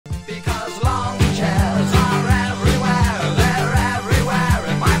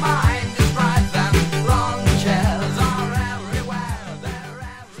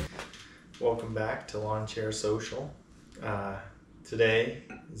to Lawn Chair Social. Today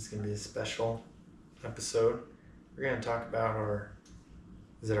is going to be a special episode. We're going to talk about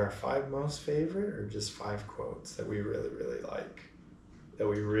is it our 5 most favorite or just 5 quotes that we really, really like? That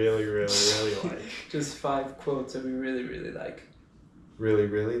we really, really, really like. Just 5 quotes that we really, really like. Really,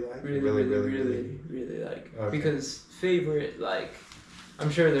 really like? Really like. Okay. Because favorite, like, I'm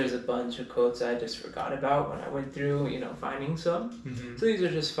sure there's a bunch of quotes I just forgot about when I went through, finding some. Mm-hmm. So these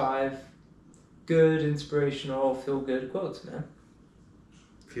are just 5 good, inspirational, feel-good quotes, man.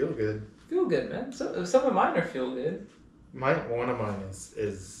 Feel good. Feel good, man. So, some of mine are feel good. One of mine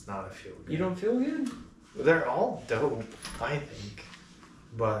is not a feel good. You don't feel good? They're all dope, I think.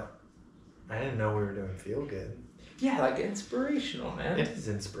 But I didn't know we were doing feel good. Yeah, like inspirational, man. It is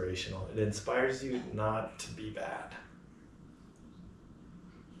inspirational. It inspires you not to be bad.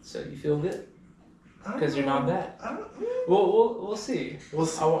 So you feel good? Because you're not bad. We'll see. We'll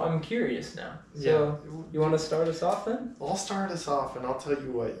see. I'm curious now. So you want to start us off then? I'll start us off, and I'll tell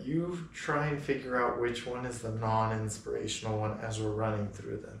you what. You try and figure out which one is the non-inspirational one as we're running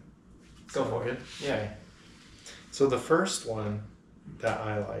through them. Go for it. Yeah. So the first one that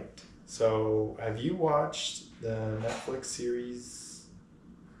I liked. So have you watched the Netflix series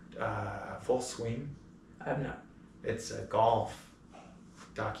Full Swing? I have not. It's a golf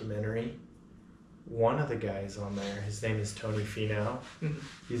documentary. One of the guys on there, his name is Tony Finau. Mm-hmm.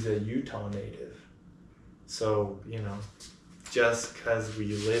 He's a Utah native. So, just because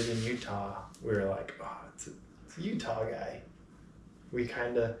we live in Utah, we were like, oh, it's a Utah guy. We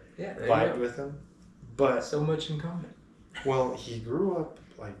kind of vibed with him. But so much in common. Well, he grew up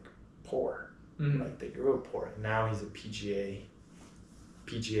poor. Mm-hmm. They grew up poor. Now he's a PGA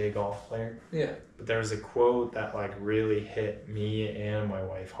golf player. Yeah. But there was a quote that really hit me and my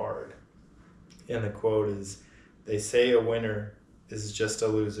wife hard. And the quote is, they say a winner is just a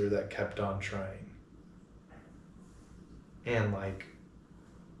loser that kept on trying. And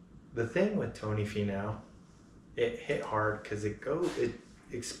the thing with Tony Finau, it hit hard because it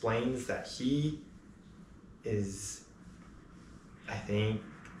explains that he is, I think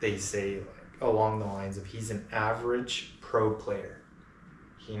they say along the lines of, he's an average pro player.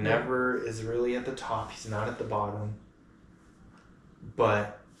 He never is really at the top. He's not at the bottom.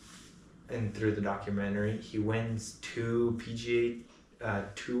 And through the documentary, he wins 2 PGA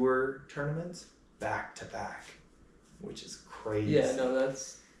Tour tournaments back to back, which is crazy. Yeah, no,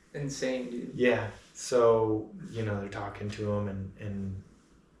 that's insane, dude. Yeah. So, they're talking to him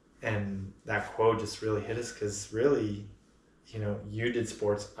and that quote just really hit us because really, you did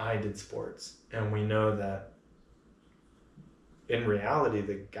sports, I did sports. And we know that in reality,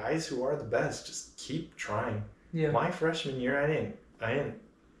 the guys who are the best just keep trying. Yeah. My freshman year,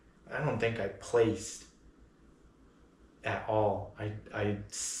 I don't think I placed at all. I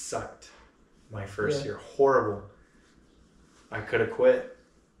sucked my first year. Horrible. I could have quit.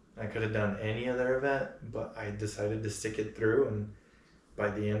 I could have done any other event, but I decided to stick it through, and by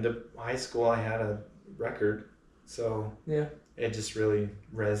the end of high school I had a record. So it just really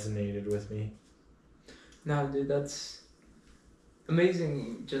resonated with me. No, dude, that's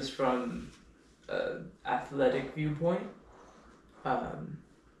amazing just from an athletic viewpoint.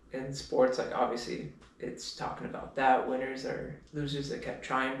 In sports, obviously it's talking about that, winners or losers that kept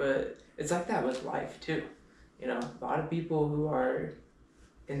trying, but it's like that with life too. A lot of people who are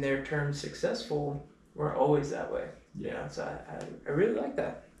in their term successful weren't always that way. Yeah. So I really like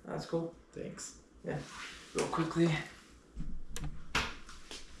that. That's cool. Thanks. Yeah. Real quickly.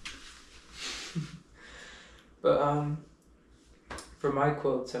 But for my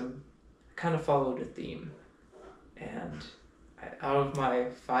quotes, I kind of followed a theme, and out of my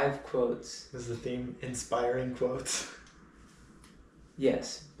 5 quotes... Is the theme inspiring quotes?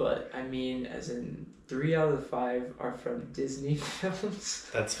 Yes, but I mean as in 3 out of the 5 are from Disney films.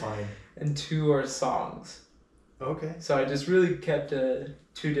 That's fine. And 2 are songs. Okay. So I just really kept 2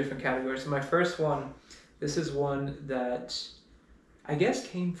 different categories. So my first one, this is one that I guess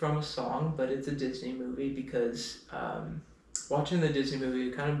came from a song, but it's a Disney movie because watching the Disney movie,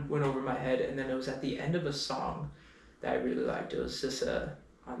 it kind of went over my head, and then it was at the end of a song that I really liked. It was just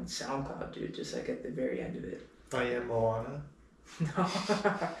on SoundCloud, dude, just at the very end of it. I Am Moana?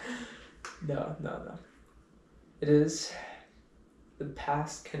 No. No. It is, the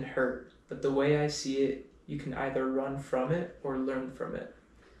past can hurt, but the way I see it, you can either run from it or learn from it.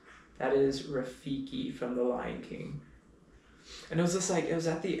 That is Rafiki from The Lion King. And it was just it was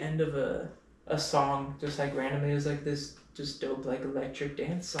at the end of a song, just randomly, it was this just dope electric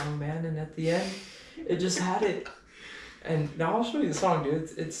dance song, man, and at the end, it just had it. And now I'll show you the song,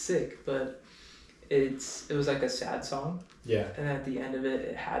 dude. It's sick, but it was a sad song. Yeah. And at the end of it,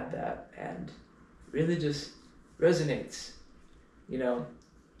 it had that, and really just resonates. You know,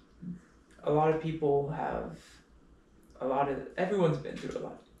 a lot of people have everyone's been through a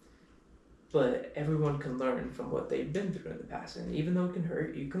lot, but everyone can learn from what they've been through in the past. And even though it can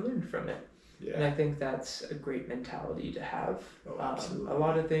hurt, you can learn from it. Yeah. And I think that's a great mentality to have. Oh, absolutely. A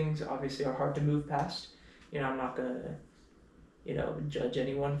lot of things obviously are hard to move past. I'm not gonna, judge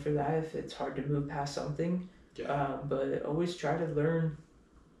anyone for that if it's hard to move past something. Yeah. But always try to learn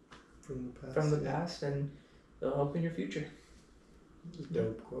from the past, and it'll help in your future.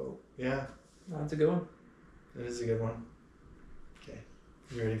 Dope quote. Yeah. That's a good one. That is a good one. Okay.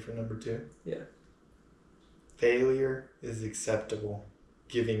 You ready for number 2? Yeah. Failure is acceptable.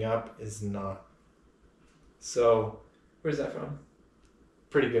 Giving up is not. So. Where's that from?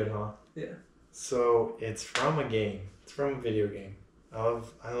 Pretty good, huh? Yeah. So it's from a game. It's from a video game. I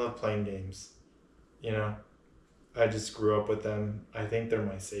love playing games. I just grew up with them. I think they're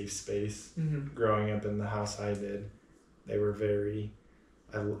my safe space. Mm-hmm. Growing up in the house I did, they were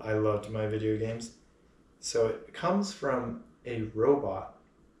I loved my video games. So it comes from a robot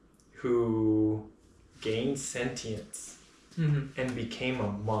who gained sentience and became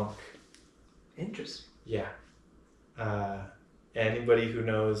a monk. Interesting. Yeah. Anybody who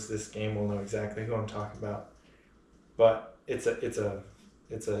knows this game will know exactly who I'm talking about. But it's a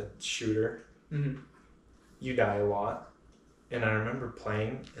shooter. Mm-hmm. You die a lot. And I remember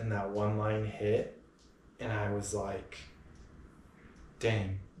playing and that one line hit and I was like,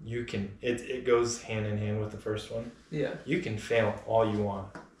 dang, you can, it goes hand in hand with the first one. Yeah. You can fail all you want.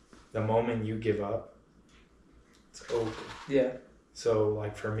 The moment you give up, it's over. Yeah. So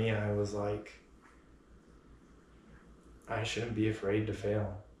like for me, I was like, I shouldn't be afraid to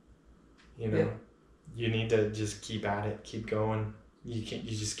fail. Yeah. You need to just keep at it, keep going. You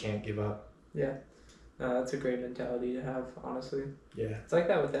just can't give up. Yeah. That's a great mentality to have, honestly. Yeah. It's like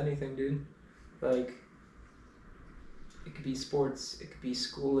that with anything, dude. Like, it could be sports, it could be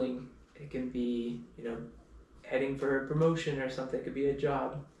schooling, it can be, heading for a promotion or something. It could be a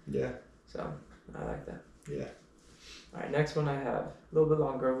job. Yeah. So, I like that. Yeah. All right, next one I have. A little bit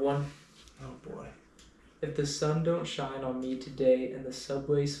longer. One. Oh, boy. If the sun don't shine on me today and the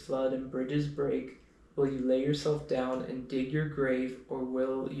subways flood and bridges break, will you lay yourself down and dig your grave, or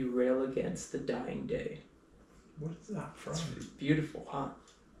will you rail against the dying day? What is that from? It's beautiful, huh?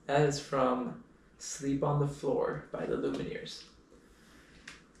 That is from Sleep on the Floor by the Lumineers.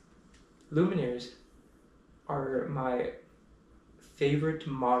 Lumineers are my favorite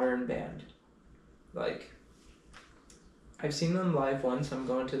modern band. Like, I've seen them live once. I'm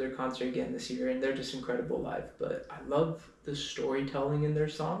going to their concert again this year, and they're just incredible live. But I love the storytelling in their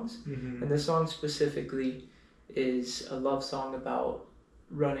songs. Mm-hmm. And this song specifically is a love song about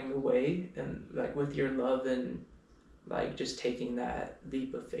running away and like with your love and like just taking that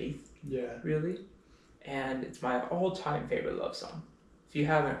leap of faith. Yeah. Really. And it's my all-time favorite love song. If you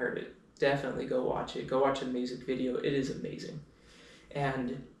haven't heard it, definitely go watch it. Go watch the music video. It is amazing.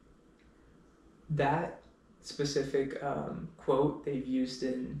 And that specific quote they've used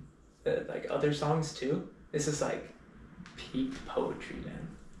in like other songs too. It's just like peak poetry, man.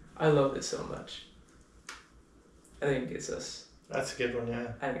 I love it so much. I think it's just. That's a good one,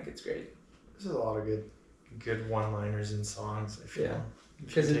 yeah. I think it's great. There's a lot of good one-liners in songs, I feel. Yeah.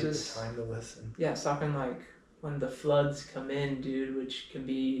 Because it take just the time to listen. Yeah, it's talking like when the floods come in, dude, which can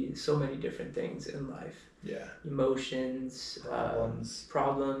be so many different things in life. Yeah. Emotions,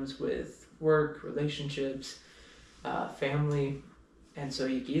 Problems with work, relationships, family. And so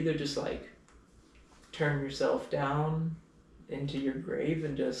you can either just like turn yourself down into your grave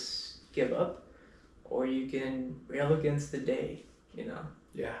and just give up, or you can rail against the day,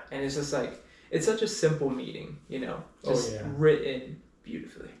 Yeah. And it's just like, it's such a simple meaning, just written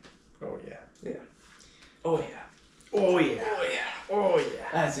beautifully. Oh, yeah. Yeah. Oh, yeah. Oh, yeah. Oh, yeah. Oh, yeah.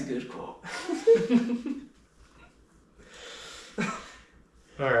 That's a good quote.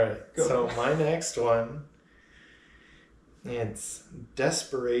 All right. Go. So my next one, it's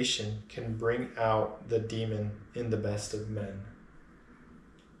desperation can bring out the demon in the best of men.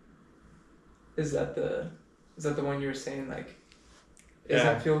 Is that the one you were saying, like, does Yeah.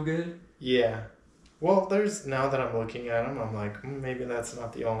 that feel good? Yeah. Well, now that I'm looking at them, I'm like, maybe that's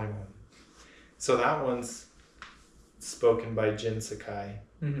not the only one. So that one's spoken by Jin Sakai,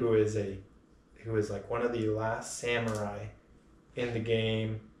 Mm-hmm. who is like one of the last samurai in the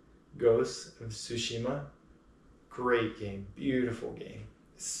game Ghost of Tsushima. Great game, beautiful game.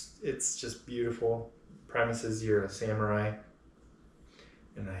 It's just beautiful. Premises, you're a samurai,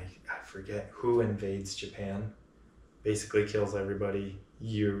 and I forget who invades Japan. Basically kills everybody.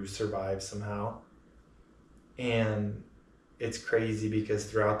 You survive somehow. And it's crazy because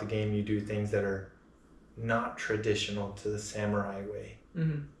throughout the game you do things that are not traditional to the samurai way.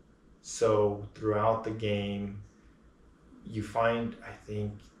 Mm-hmm. So throughout the game, you find, I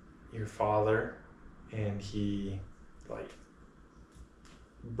think, your father, and he like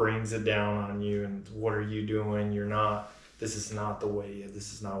brings it down on you, and what are you doing? This is not the way,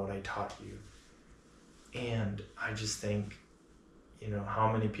 this is not what I taught you. And I just think,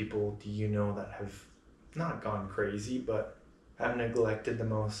 how many people do you know that have not gone crazy, but have neglected the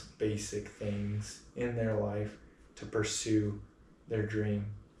most basic things in their life to pursue their dream?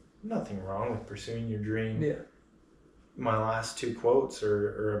 Nothing wrong with pursuing your dream. Yeah. My last two quotes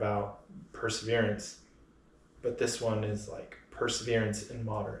are about perseverance, but this one is like perseverance in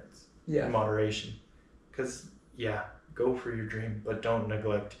moderation. Because go for your dream, but don't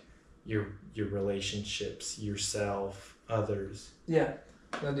neglect your relationships, yourself, others. Yeah.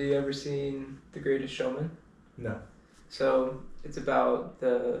 Now, do you ever seen The Greatest Showman? No. So it's about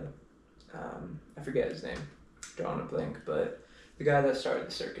the I forget his name, drawing a blank, but the guy that started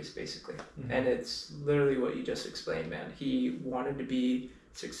the circus, basically. Mm-hmm. And it's literally what you just explained, man. He wanted to be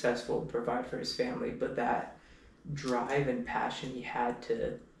successful, provide for his family, but that drive and passion he had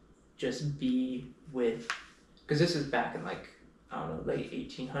to just be with, because this is back in like, I don't know, late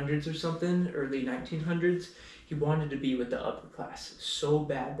 1800s or something, early 1900s. He wanted to be with the upper class so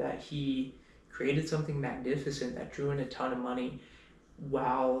bad that he created something magnificent that drew in a ton of money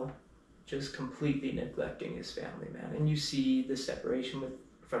while just completely neglecting his family, man. And you see the separation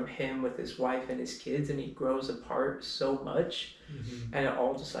from him with his wife and his kids, and he grows apart so much. Mm-hmm. And it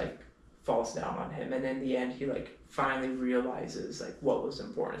all just like falls down on him. And in the end, he like finally realizes like what was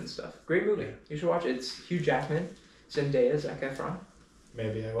important and stuff. Great movie. You should watch it. It's Hugh Jackman, Zendaya, Zac Efron.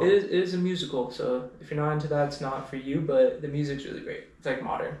 Maybe I will. It is a musical, so if you're not into that, it's not for you, but the music's really great. It's like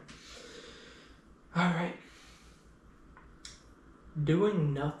modern. All right.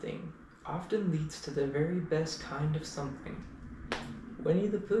 Doing nothing often leads to the very best kind of something. Winnie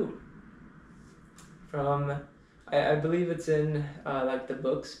the Pooh. From, I believe it's in like the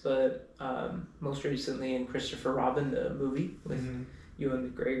books, but most recently in Christopher Robin, the movie with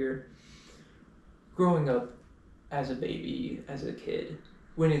Ewan McGregor. Growing up as a baby, as a kid,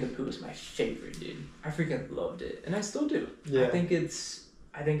 Winnie the Pooh is my favorite, dude. I freaking loved it, and I still do. Yeah. I think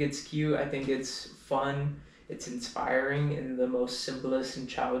it's cute. I think it's fun. It's inspiring in the most simplest and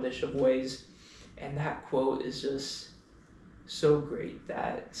childish of ways. And that quote is just so great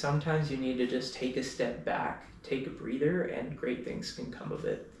that sometimes you need to just take a step back, take a breather, and great things can come of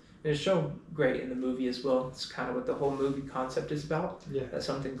it. And it's shown great in the movie as well. It's kind of what the whole movie concept is about. Yeah. That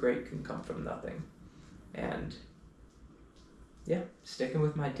something great can come from nothing. And yeah, sticking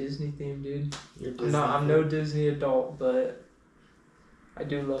with my Disney theme, dude. I'm no Disney adult, but I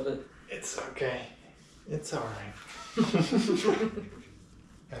do love it. It's okay. It's alright. I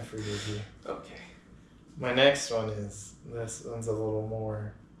forgive you. Okay. My next one this one's a little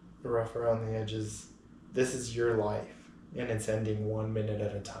more rough around the edges. This is your life, and it's ending 1 minute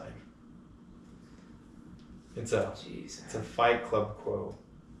at a time. It's a Fight Club quote.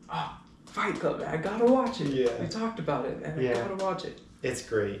 Oh, Fight Club, man. I gotta watch it. Yeah. We talked about it, man. I gotta watch it. It's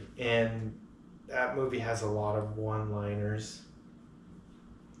great. And that movie has a lot of one-liners.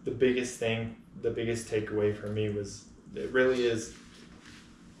 The biggest takeaway for me was, it really is,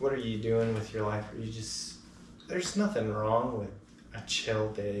 what are you doing with your life? There's nothing wrong with a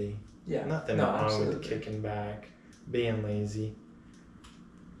chill day. Yeah. Nothing wrong absolutely. with kicking back, being lazy.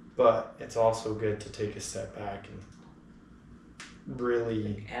 But it's also good to take a step back and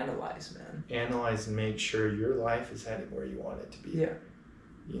really analyze, man. Analyze and make sure your life is heading where you want it to be. Yeah.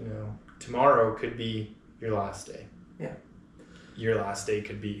 Tomorrow could be your last day. Yeah. Your last day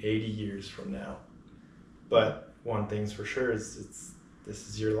could be 80 years from now. But one thing's for sure is this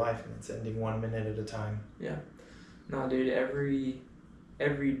is your life, and it's ending 1 minute at a time. Yeah. No, dude, every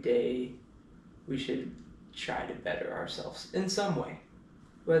day we should try to better ourselves in some way.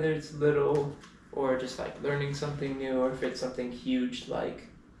 Whether it's little or just like learning something new, or if it's something huge like,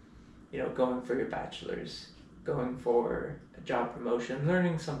 going for your bachelor's, going for a job promotion,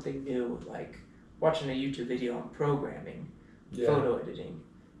 learning something new like watching a YouTube video on programming, photo editing.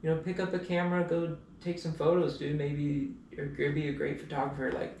 Pick up a camera, go take some photos, dude. Maybe you're gonna be a great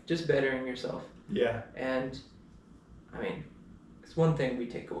photographer, like just bettering yourself. Yeah. And I mean, it's one thing we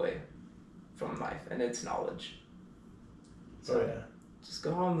take away from life, and it's knowledge. So just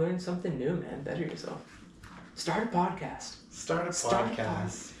go out and learn something new, man. Better yourself. Start a podcast. Start a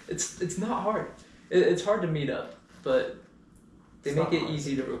podcast. It's not hard. It's hard to meet up, but they make it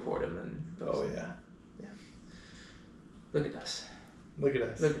easy to record them. And yeah. Look at us. Look at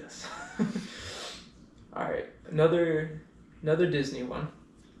us. All right, another Disney one.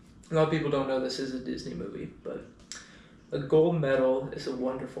 A lot of people don't know this is a Disney movie, but a gold medal is a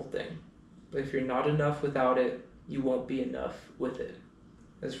wonderful thing. But if you're not enough without it, you won't be enough with it.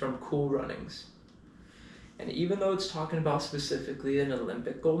 It's from Cool Runnings. And even though it's talking about specifically an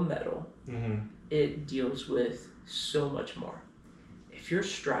Olympic gold medal, it deals with so much more. If you're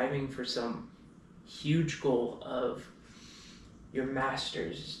striving for some huge goal of your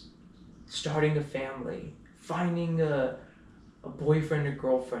master's, starting a family, finding a boyfriend or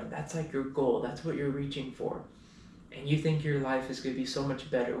girlfriend, that's like your goal, that's what you're reaching for. And you think your life is going to be so much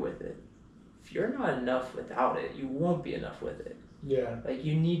better with it. If you're not enough without it, you won't be enough with it. Yeah. Like,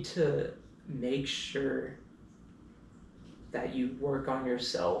 you need to make sure that you work on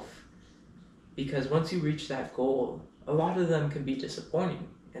yourself, because once you reach that goal, a lot of them can be disappointing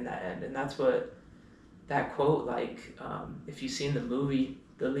in that end. And that's what that quote, like, if you've seen the movie,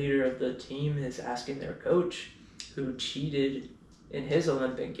 the leader of the team is asking their coach, who cheated in his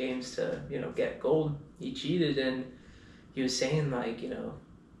Olympic games to, get gold. He cheated, and he was saying, like,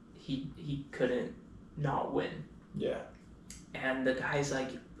 he couldn't not win. Yeah. And the guy's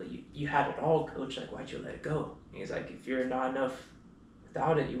like, you had it all, coach. Like, why'd you let it go? And he's like, if you're not enough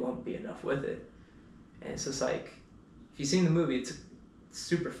without it, you won't be enough with it. And it's just like, if you've seen the movie, it's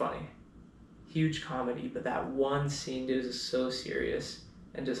super funny. Huge comedy, but that one scene, dude, is so serious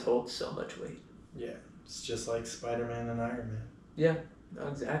and just holds so much weight. Yeah. It's just like Spider-Man and Iron Man. Yeah, no,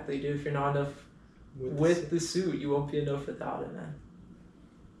 exactly, dude. If you're not enough with the suit, you won't be enough without it, man.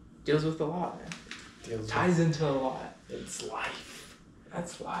 Deals with a lot, man. Ties into a lot. It's life.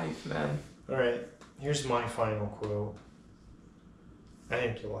 That's life, man. All right, here's my final quote. I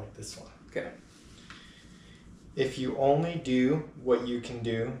think you'll like this one. Okay. If you only do what you can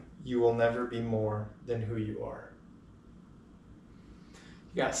do, you will never be more than who you are.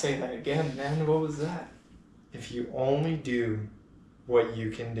 You gotta say that again, man. What was that? If you only do what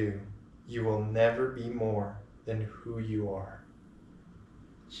you can do, you will never be more than who you are.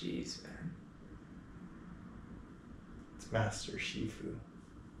 Jeez, man. It's Master Shifu.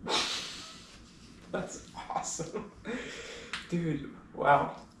 That's awesome. Dude,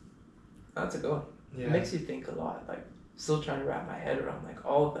 wow. That's a good one. Yeah. It makes you think a lot. Like, still trying to wrap my head around, like,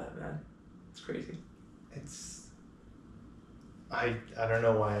 all of that, man. It's crazy. I don't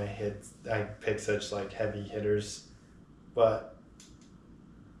know why I pick such, like, heavy hitters, but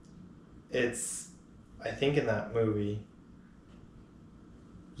I think in that movie,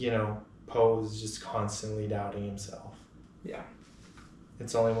 Poe is just constantly doubting himself. Yeah.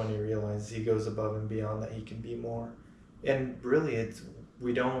 It's only when he realizes he goes above and beyond that he can be more. And really,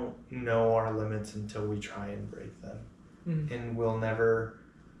 we don't know our limits until we try and break them. Mm-hmm. And we'll never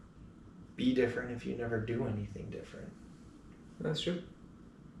be different if you never do anything different. That's true.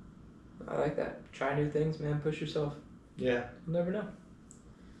 I like that. Try new things, man. Push yourself. Yeah. You'll never know.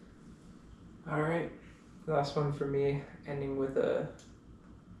 All right. Last one for me, ending with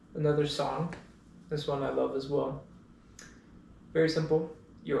another song. This one I love as well. Very simple.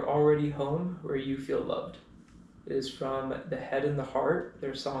 You're already home where you feel loved. It is from The Head and the Heart,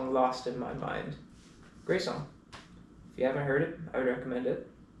 their song Lost in My Mind. Great song. If you haven't heard it, I would recommend it.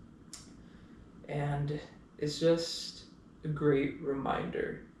 And it's just a great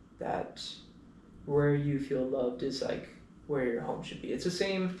reminder that where you feel loved is like where your home should be. It's the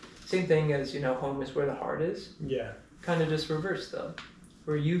same thing as, home is where the heart is. Yeah. Kind of just reversed though.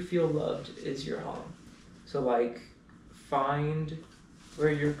 Where you feel loved is your home. So like, find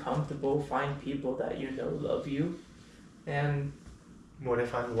where you're comfortable, find people that love you. And what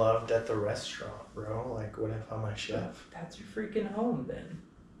if I'm loved at the restaurant, bro? Like, what if I'm a chef? That's your freaking home then.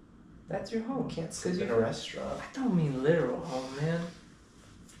 That's your home. You can't sleep in a restaurant. I don't mean literal home, man.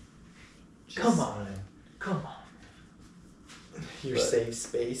 Come on. Your safe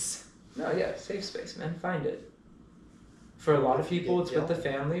space. No, yeah, safe space, man. Find it. For a lot of people, it's with the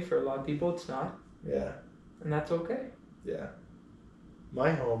family. For a lot of people, it's not. Yeah. And that's okay. Yeah.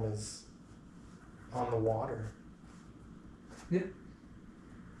 My home is on the water. Yeah.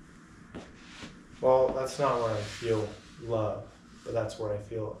 Well, that's not where I feel love, but that's where I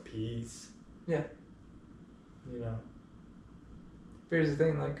feel at peace. Yeah. But here's the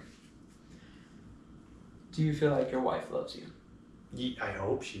thing, like, do you feel like your wife loves you? I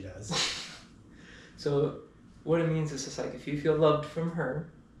hope she does. So what it means is just like, if you feel loved from her,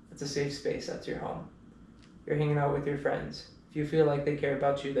 it's a safe space, that's your home. You're hanging out with your friends. If you feel like they care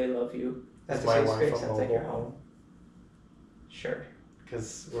about you, they love you, that's a safe space, that's like your home. Sure.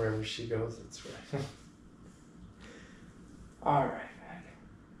 Because wherever she goes, it's right. All right, man.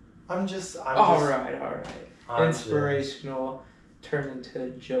 I'm just. All right. Inspirational turned into a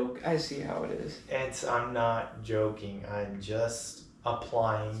joke. I see how it is. I'm not joking. I'm just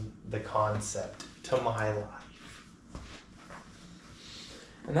applying the concept to my life.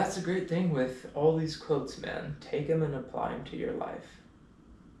 And that's the great thing with all these quotes, man. Take them and apply them to your life.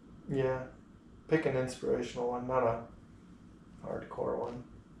 Yeah. Pick an inspirational one, not a hardcore one.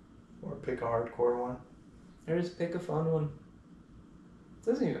 Or pick a hardcore one. Or just pick a fun one. It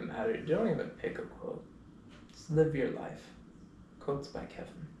doesn't even matter. You don't even pick a quote. Just live your life. Quotes by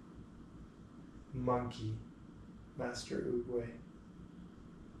Kevin. Monkey. Master Oogway.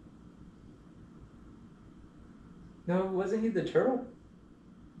 No, wasn't he the turtle?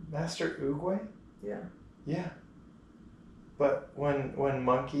 Master Oogway? Yeah. Yeah. But when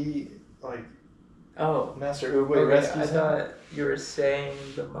Monkey, like, Oh. Master Oogway Okay, rescues him. I thought you were saying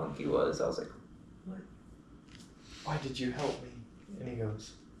the monkey was. I was like, what? Why did you help me? And he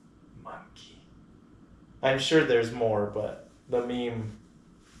goes, monkey. I'm sure there's more, but the meme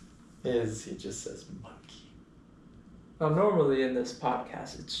is he just says monkey. Well, normally in this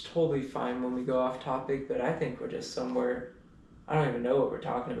podcast, it's totally fine when we go off topic, but I think we're just somewhere, I don't even know what we're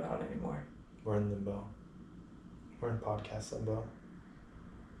talking about anymore. We're in limbo. We're in podcast limbo.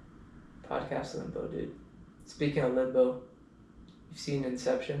 Podcast limbo, dude. Speaking of limbo, you've seen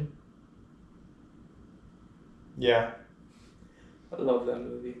Inception? Yeah. I love that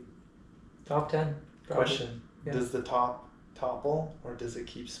movie. Top 10. Probably. Question. Yeah. Does the top topple or does it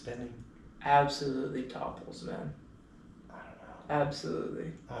keep spinning? Absolutely topples, man. I don't know.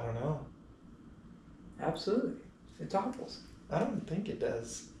 Absolutely. I don't know. Absolutely. It topples. I don't think it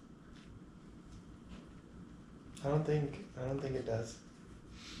does. I don't think it does.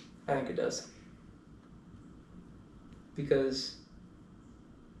 I think it does. Because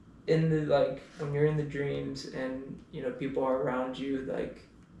in the, like, when you're in the dreams and, you know, people are around you, like,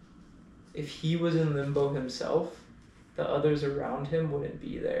 if he was in limbo himself, the others around him wouldn't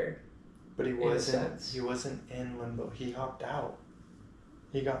be there. But he a wasn't. sense. He wasn't in limbo. He hopped out.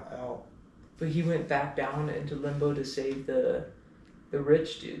 He got out. But he went back down into limbo to save the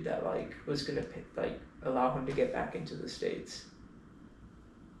rich dude that, like, was gonna allow him to get back into the States.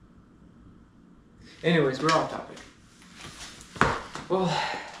 Anyways, we're off topic. Well,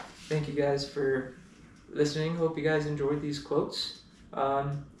 thank you guys for listening. Hope you guys enjoyed these quotes.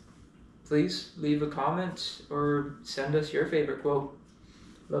 Please leave a comment or send us your favorite quote.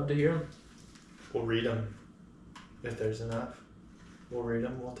 Love to hear them. We'll read them if there's enough. We'll read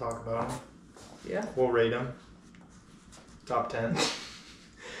them. We'll talk about them. Yeah. We'll rate them. Top 10.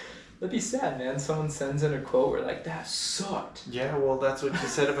 That'd be sad, man. Someone sends in a quote, we're like, that sucked. Yeah, well, that's what you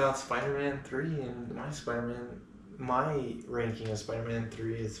said about Spider-Man 3 and my ranking of Spider-Man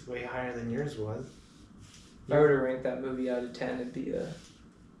 3 is way higher than yours was. If I were to rank that movie out of 10, it'd be a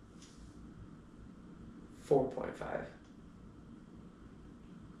 4.5.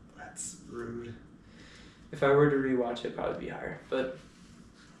 That's rude. If I were to rewatch it, it'd probably be higher. But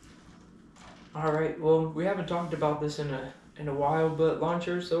all right, well, we haven't talked about this in a while, but Lawn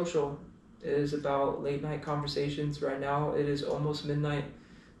Chair Social is about late night conversations. Right now, it is almost midnight,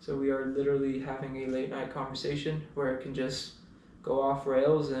 so we are literally having a late night conversation where it can just go off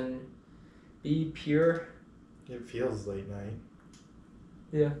rails and be pure. It feels late night.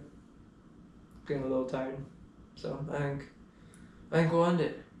 Yeah, getting a little tired, so I think we'll end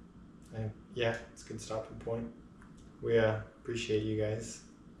it. Yeah, it's a good stopping point. We appreciate you guys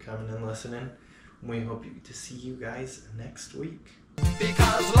coming and listening. We hope to see you guys next week.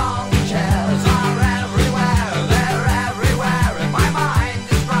 Because long chairs are